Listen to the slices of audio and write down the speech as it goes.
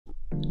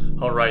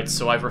Alright,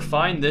 so I've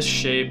refined this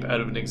shape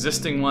out of an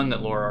existing one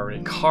that Laura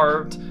already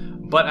carved,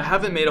 but I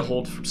haven't made a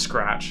hold from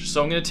scratch.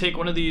 So I'm going to take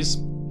one of these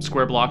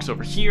square blocks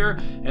over here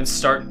and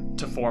start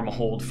to form a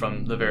hold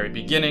from the very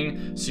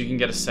beginning so you can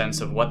get a sense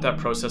of what that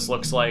process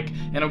looks like.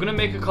 And I'm going to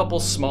make a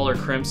couple smaller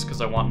crimps because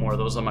I want more of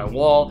those on my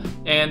wall.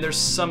 And there's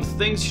some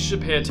things you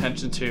should pay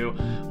attention to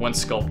when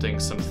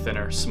sculpting some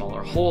thinner,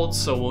 smaller holds,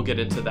 so we'll get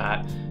into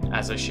that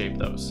as I shape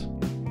those.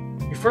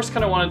 You first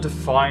kind of want to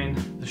define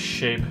the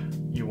shape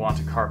you want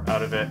to carve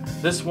out of it.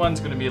 This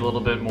one's going to be a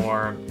little bit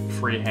more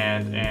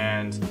freehand,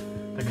 and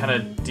the kind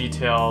of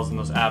details and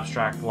those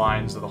abstract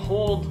lines of the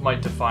hold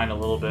might define a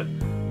little bit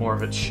more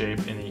of its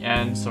shape in the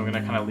end, so I'm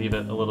going to kind of leave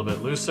it a little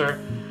bit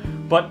looser.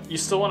 But you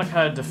still want to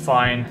kind of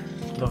define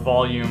the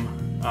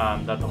volume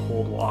that the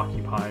hold will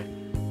occupy.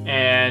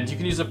 And you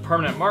can use a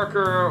permanent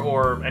marker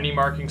or any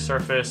marking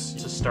surface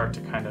to start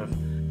to kind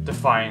of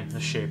define the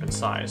shape and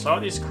size. So I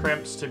want these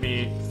crimps to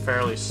be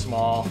fairly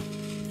small.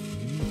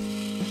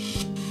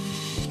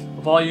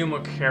 The volume will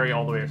carry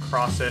all the way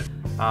across it.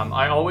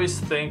 I always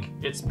think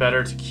it's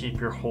better to keep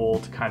your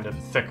hold kind of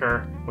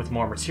thicker with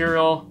more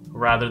material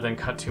rather than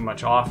cut too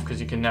much off, because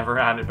you can never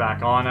add it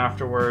back on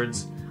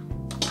afterwards.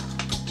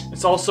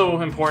 It's also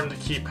important to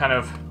keep kind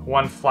of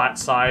one flat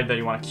side that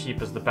you want to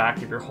keep as the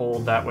back of your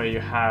hold. That way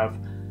you have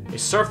a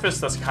surface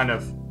that's kind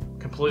of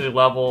completely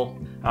level.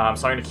 So I'm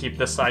going to keep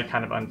this side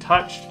kind of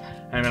untouched,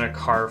 and I'm going to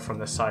carve from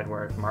this side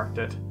where I've marked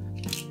it.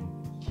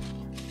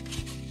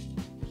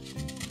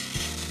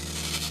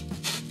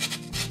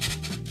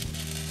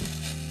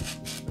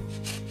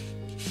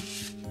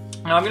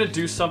 Now I'm going to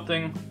do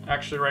something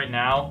actually right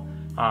now.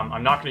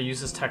 I'm not going to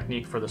use this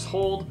technique for this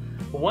hold,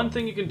 but one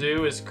thing you can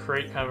do is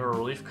create kind of a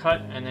relief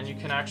cut, and then you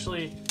can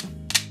actually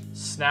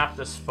snap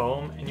this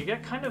foam and you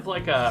get kind of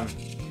like a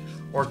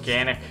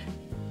organic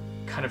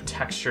kind of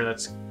texture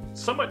that's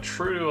somewhat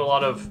true to a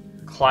lot of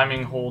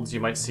climbing holds you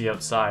might see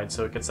outside.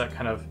 So it gets that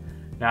kind of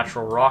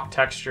natural rock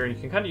texture, and you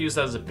can kind of use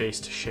that as a base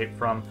to shape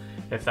from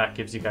if that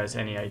gives you guys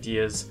any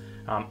ideas.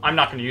 I'm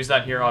not going to use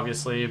that here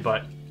obviously,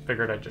 but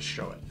figured I'd just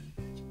show it.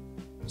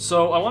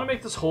 So I want to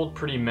make this hold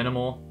pretty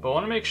minimal, but I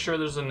want to make sure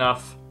there's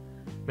enough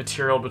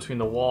material between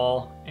the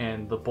wall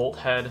and the bolt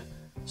head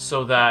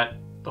so that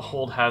the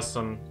hold has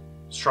some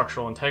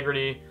structural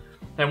integrity.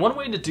 And one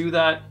way to do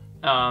that,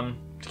 to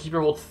keep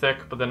your hold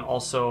thick but then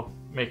also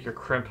make your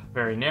crimp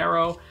very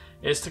narrow,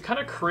 is to kind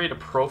of create a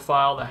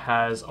profile that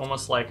has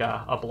almost like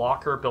a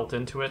blocker built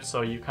into it.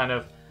 So you kind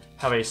of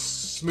have a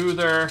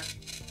smoother,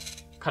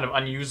 kind of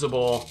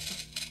unusable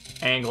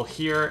angle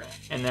here,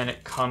 and then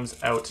it comes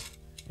out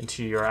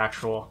into your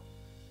actual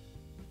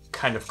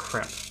kind of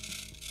crimp.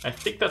 I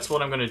think that's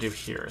what I'm going to do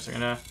here. So I'm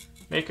going to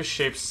make a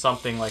shape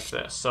something like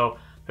this. So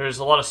there's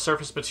a lot of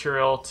surface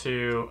material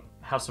to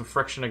have some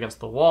friction against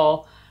the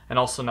wall, and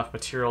also enough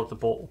material that the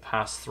bolt will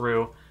pass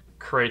through.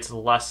 Creates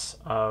less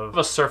of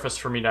a surface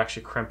for me to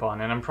actually crimp on.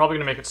 And I'm probably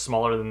going to make it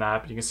smaller than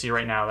that, but you can see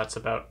right now that's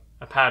about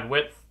a pad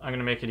width. I'm going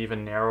to make it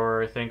even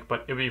narrower, I think,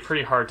 but it would be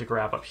pretty hard to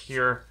grab up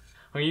here.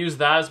 I'm going to use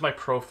that as my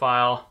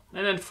profile,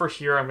 and then for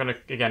here I'm going to,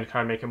 again,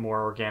 kind of make it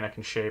more organic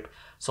in shape.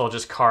 So I'll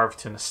just carve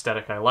to an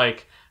aesthetic I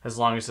like. As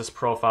long as this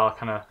profile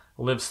kind of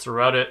lives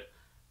throughout it,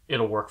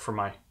 it'll work for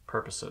my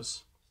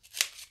purposes.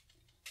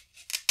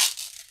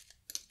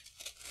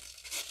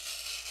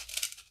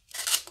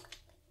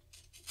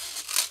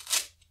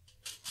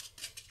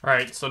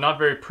 Alright, so not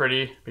very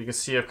pretty, but you can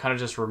see I've kind of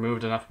just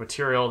removed enough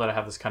material that I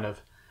have this kind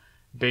of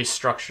base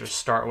structure to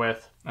start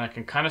with, and I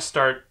can kind of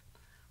start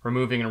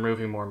removing and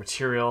removing more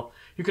material.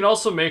 You can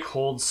also make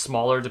holds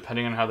smaller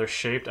depending on how they're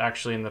shaped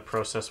actually in the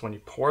process when you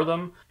pour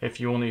them.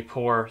 If you only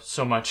pour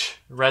so much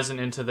resin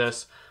into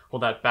this, well,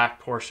 that back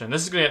portion,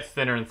 this is going to get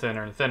thinner and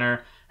thinner and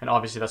thinner, and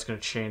obviously that's going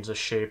to change the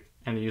shape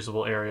and the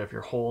usable area of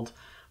your hold.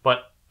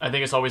 But I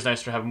think it's always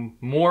nice to have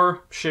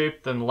more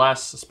shape than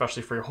less,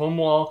 especially for your home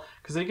wall,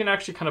 because then you can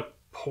actually kind of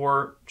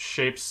pour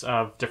shapes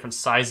of different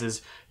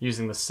sizes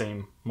using the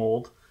same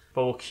mold.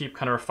 But we'll keep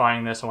kind of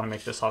refining this. I want to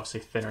make this obviously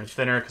thinner and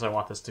thinner because I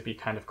want this to be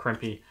kind of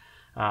crimpy.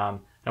 I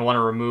want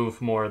to remove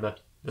more of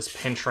this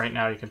pinch right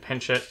now. You can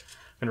pinch it.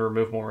 I'm going to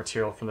remove more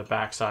material from the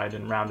backside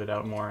and round it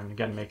out more, and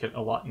again make it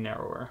a lot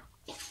narrower.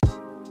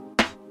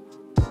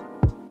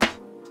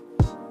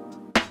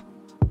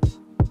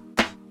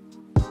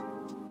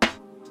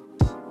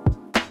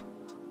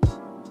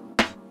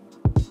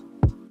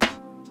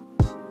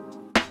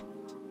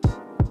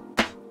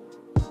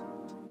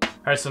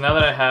 Alright, so now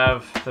that I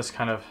have this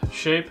kind of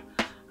shape,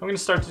 I'm going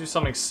to start to do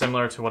something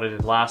similar to what I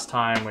did last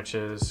time, which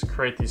is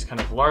create these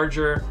kind of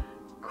larger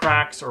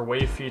cracks or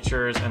wave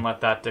features and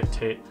let that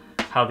dictate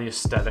how the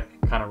aesthetic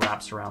kind of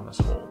wraps around this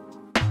hold.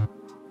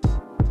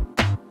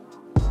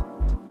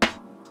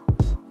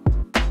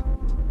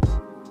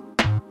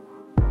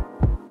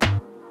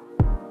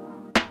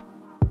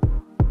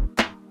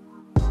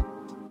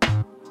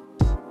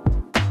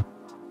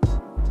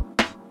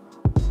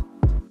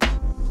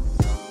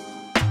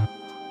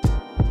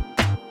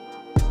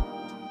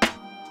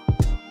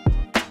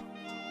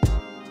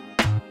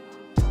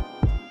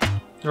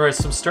 Alright,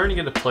 so I'm starting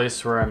to get to a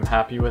place where I'm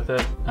happy with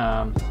it.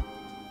 You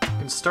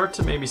can start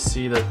to maybe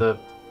see that the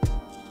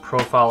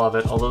profile of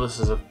it, although this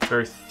is a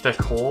very thick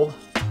hold,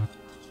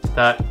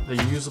 that the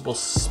usable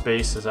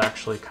space is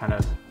actually kind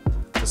of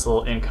this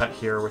little in-cut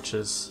here, which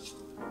is,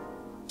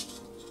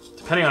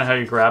 depending on how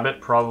you grab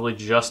it, probably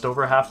just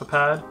over half a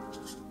pad,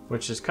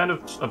 which is kind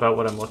of about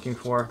what I'm looking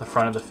for. The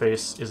front of the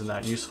face isn't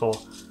that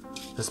useful.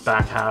 This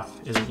back half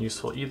isn't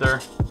useful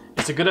either.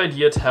 It's a good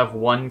idea to have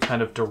one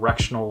kind of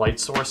directional light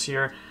source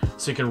here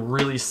so you can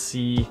really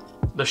see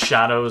the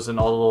shadows and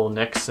all the little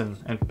nicks and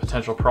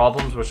potential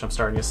problems, which I'm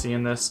starting to see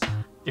in this.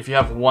 If you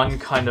have one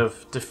kind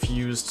of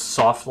diffused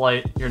soft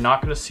light, you're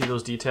not going to see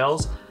those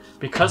details.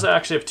 Because I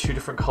actually have two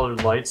different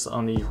colored lights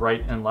on the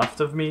right and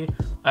left of me,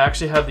 I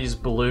actually have these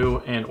blue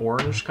and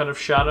orange kind of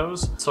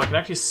shadows, so I can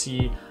actually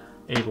see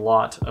a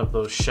lot of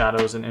those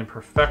shadows and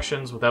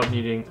imperfections without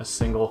needing a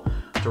single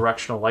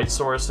directional light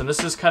source. And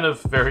this is kind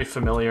of very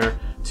familiar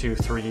to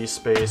 3D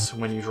space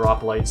when you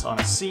drop lights on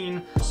a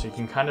scene, so you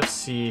can kind of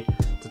see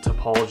the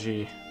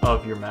topology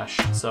of your mesh.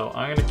 So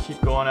I'm going to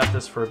keep going at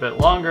this for a bit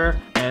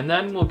longer, and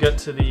then we'll get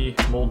to the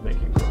mold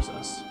making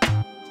process.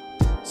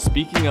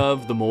 Speaking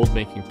of the mold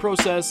making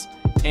process,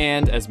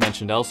 and as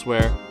mentioned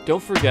elsewhere,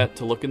 don't forget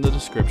to look in the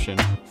description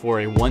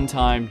for a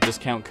one-time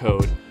discount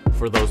code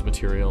for those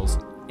materials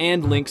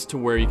and links to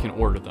where you can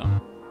order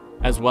them,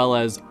 as well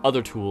as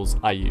other tools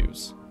I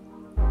use.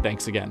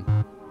 Thanks again.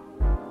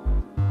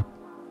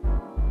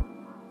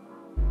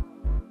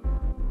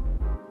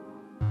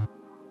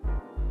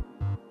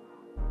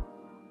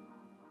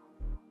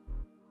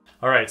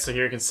 All right, so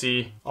here you can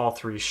see all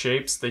three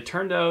shapes. They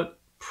turned out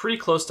pretty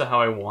close to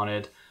how I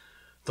wanted.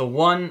 The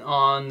one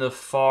on the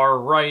far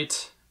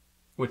right,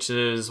 which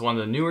is one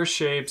of the newer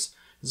shapes,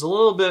 is a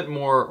little bit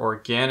more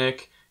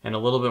organic and a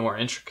little bit more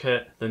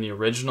intricate than the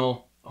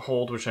original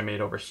hold, which I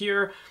made over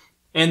here.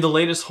 And the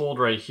latest hold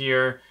right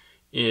here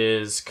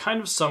is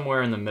kind of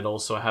somewhere in the middle,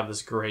 so I have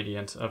this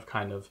gradient of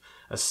kind of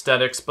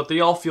aesthetics, but they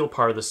all feel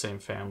part of the same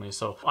family.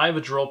 So I have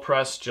a drill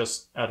press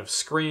just out of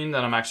screen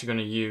that I'm actually going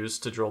to use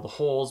to drill the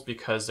holes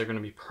because they're going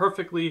to be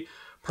perfectly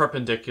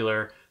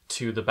perpendicular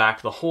to the back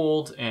of the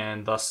hold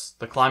and thus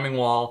the climbing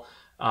wall,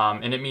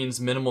 and it means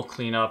minimal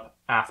cleanup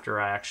after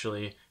I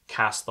actually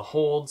cast the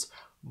holds.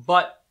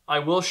 But I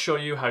will show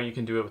you how you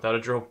can do it without a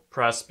drill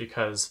press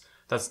because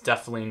that's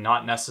definitely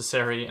not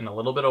necessary and a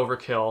little bit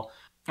overkill.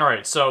 All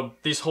right, so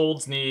these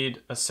holds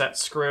need a set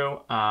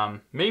screw,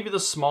 maybe the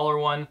smaller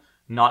one,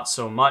 not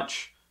so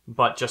much,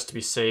 but just to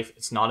be safe,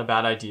 it's not a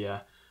bad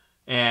idea.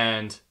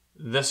 And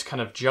this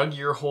kind of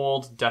jugier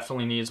hold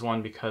definitely needs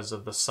one because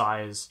of the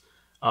size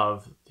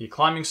of the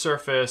climbing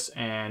surface,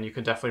 and you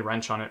could definitely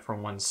wrench on it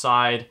from one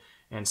side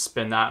and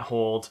spin that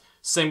hold.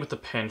 Same with the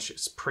pinch,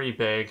 it's pretty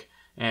big,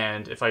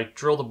 and if I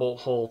drill the bolt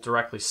hole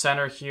directly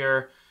center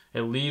here,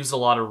 it leaves a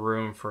lot of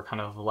room for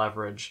kind of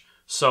leverage.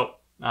 So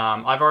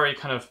I've already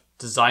kind of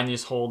designed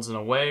these holds in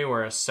a way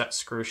where a set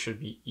screw should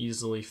be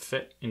easily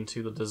fit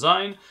into the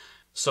design.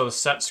 So the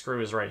set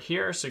screw is right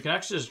here, so you can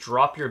actually just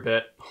drop your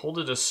bit, hold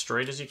it as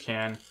straight as you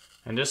can,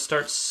 and just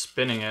start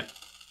spinning it.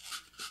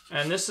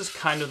 And this is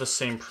kind of the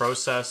same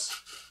process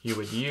you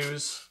would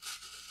use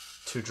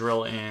to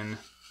drill in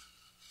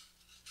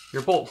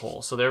your bolt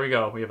hole. So there we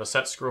go. We have a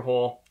set screw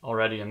hole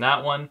already in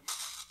that one.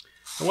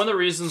 And one of the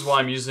reasons why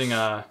I'm using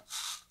a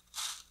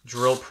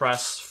drill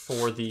press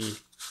for the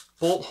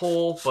bolt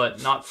hole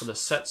but not for the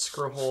set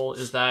screw hole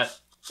is that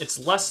it's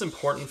less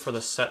important for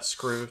the set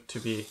screw to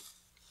be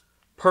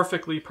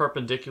perfectly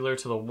perpendicular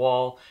to the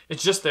wall.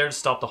 It's just there to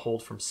stop the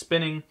hold from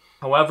spinning.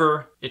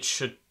 However, it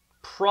should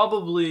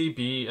probably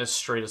be as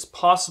straight as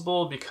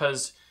possible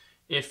because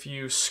if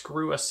you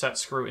screw a set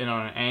screw in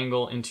on an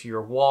angle into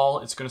your wall,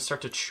 it's going to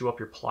start to chew up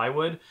your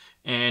plywood,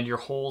 and your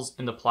holes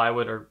in the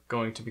plywood are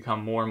going to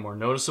become more and more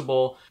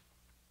noticeable.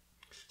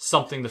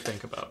 Something to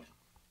think about.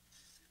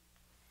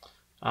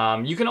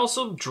 You can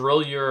also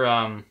drill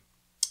your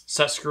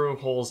set screw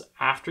holes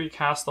after you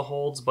cast the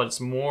holds, but it's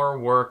more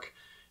work,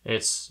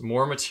 it's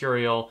more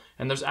material,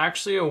 and there's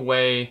actually a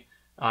way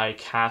I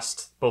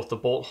cast both the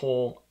bolt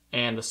hole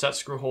and the set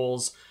screw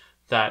holes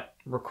that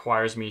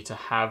requires me to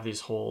have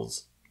these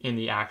holes in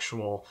the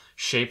actual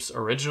shapes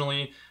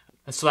originally.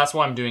 And so that's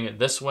why I'm doing it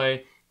this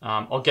way.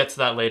 I'll get to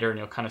that later and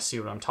you'll kind of see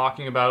what I'm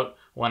talking about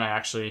when I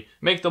actually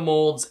make the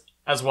molds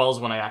as well as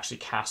when I actually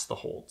cast the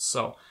holds.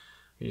 So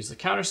I use the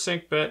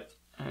countersink bit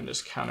and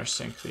just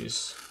countersink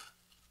these.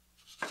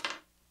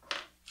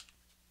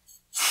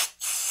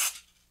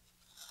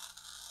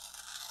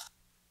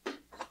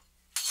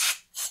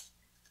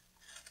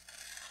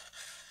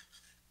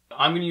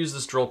 I'm going to use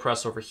this drill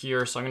press over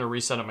here, so I'm going to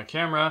reset up my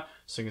camera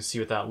so you can see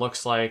what that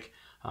looks like.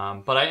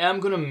 But I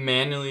am going to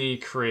manually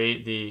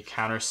create the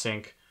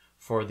countersink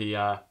for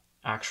the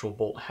actual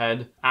bolt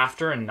head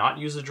after and not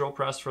use a drill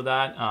press for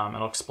that. And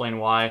I'll explain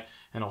why,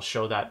 and I'll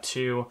show that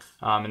too.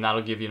 And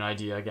that'll give you an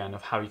idea again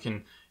of how you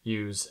can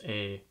use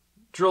a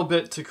drill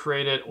bit to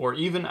create it, or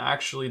even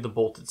actually the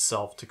bolt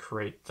itself to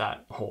create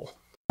that hole.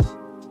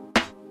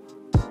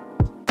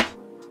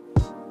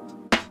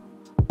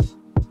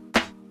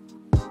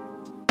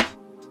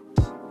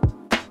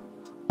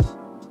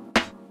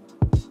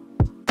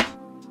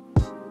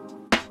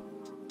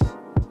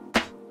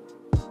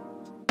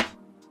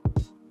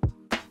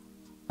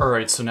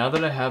 Alright, so now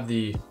that I have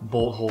the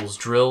bolt holes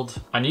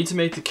drilled, I need to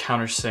make the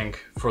countersink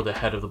for the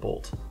head of the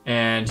bolt.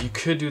 And you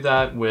could do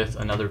that with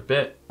another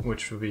bit,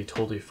 which would be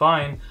totally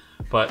fine,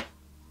 but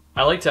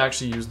I like to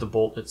actually use the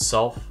bolt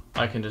itself.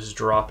 I can just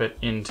drop it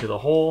into the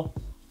hole,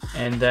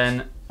 and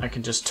then I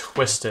can just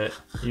twist it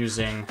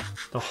using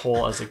the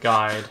hole as a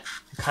guide,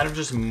 and kind of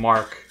just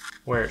mark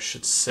where it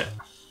should sit.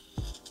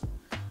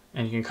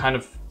 And you can kind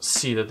of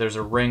see that there's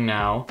a ring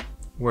now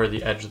where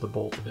the edge of the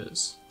bolt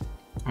is.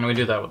 And we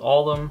do that with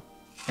all of them.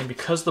 And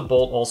because the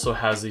bolt also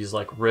has these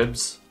like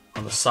ribs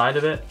on the side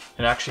of it,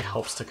 it actually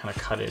helps to kind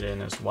of cut it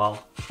in as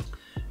well.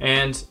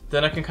 And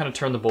then I can kind of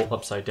turn the bolt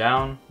upside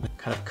down,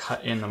 kind of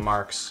cut in the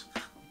marks.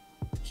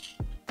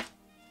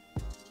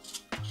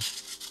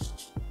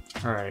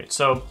 All right,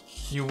 so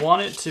you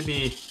want it to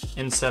be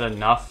inset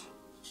enough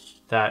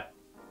that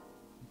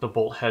the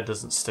bolt head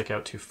doesn't stick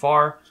out too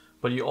far,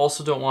 but you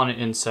also don't want it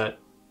inset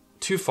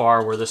too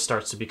far where this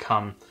starts to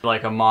become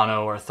like a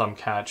mono or a thumb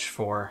catch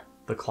for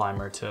the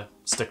climber to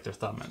stick their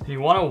thumb in.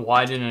 You want to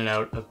widen it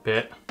out a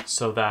bit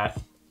so that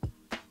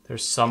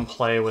there's some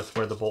play with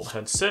where the bolt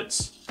head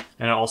sits,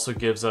 and it also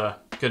gives a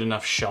good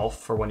enough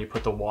shelf for when you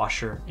put the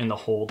washer in the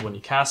hold when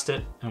you cast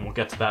it, and we'll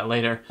get to that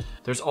later.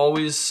 There's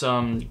always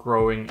some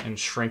growing and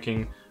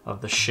shrinking of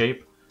the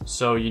shape,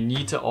 so you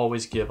need to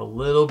always give a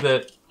little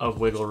bit of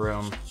wiggle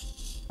room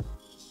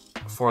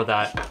for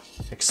that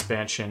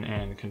expansion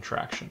and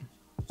contraction.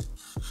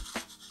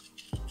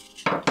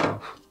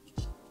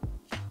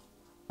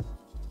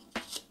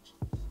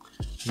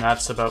 And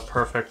that's about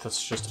perfect.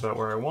 That's just about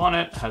where I want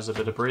it. Has a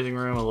bit of breathing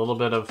room, a little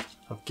bit of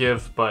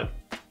give, but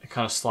it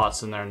kind of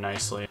slots in there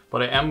nicely.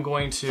 But I am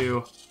going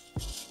to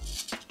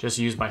just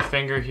use my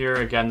finger here.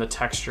 Again, the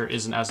texture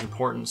isn't as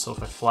important, so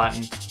if I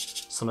flatten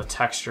some of the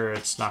texture,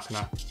 it's not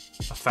gonna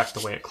affect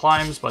the way it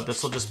climbs, but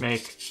this will just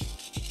make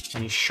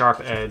any sharp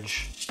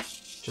edge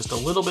just a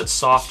little bit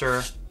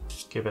softer,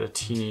 give it a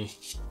teeny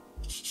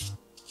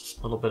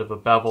little bit of a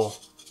bevel.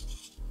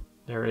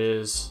 There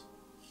is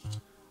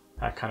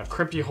that kind of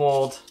crimpy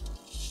hold,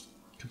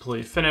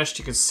 completely finished.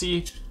 You can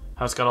see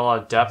how it's got a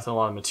lot of depth and a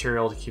lot of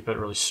material to keep it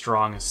really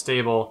strong and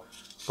stable,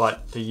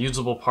 but the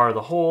usable part of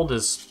the hold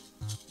is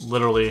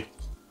literally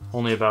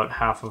only about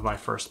half of my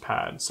first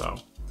pad, so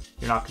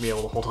you're not gonna be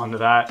able to hold on to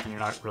that, and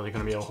you're not really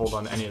gonna be able to hold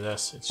on to any of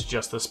this. It's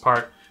just this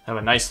part. I have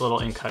a nice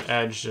little in-cut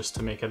edge just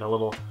to make it a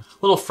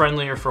little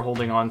friendlier for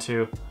holding on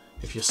to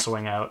if you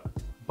swing out,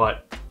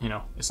 but you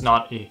know, it's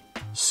not a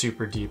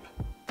super deep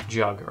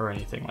jug or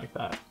anything like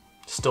that.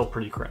 Still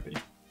pretty crimpy.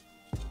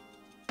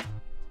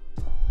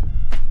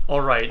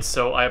 Alright,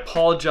 so I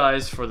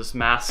apologize for this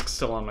mask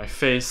still on my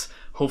face.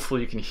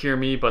 Hopefully you can hear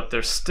me, but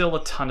there's still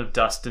a ton of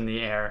dust in the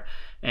air,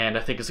 and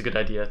I think it's a good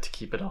idea to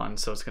keep it on,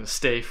 so it's gonna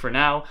stay for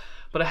now.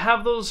 But I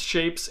have those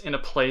shapes in a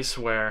place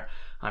where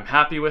I'm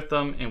happy with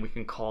them and we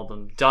can call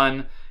them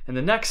done. And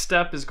the next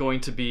step is going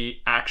to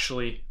be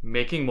actually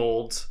making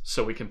molds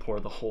so we can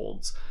pour the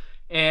holds.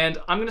 And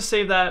I'm gonna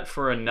save that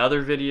for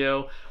another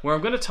video where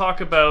I'm gonna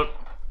talk about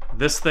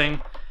this thing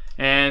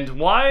and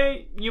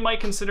why you might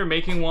consider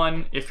making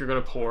one if you're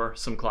gonna pour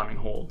some climbing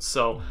holds.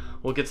 So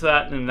we'll get to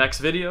that in the next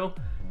video,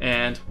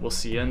 and we'll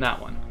see you in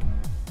that one.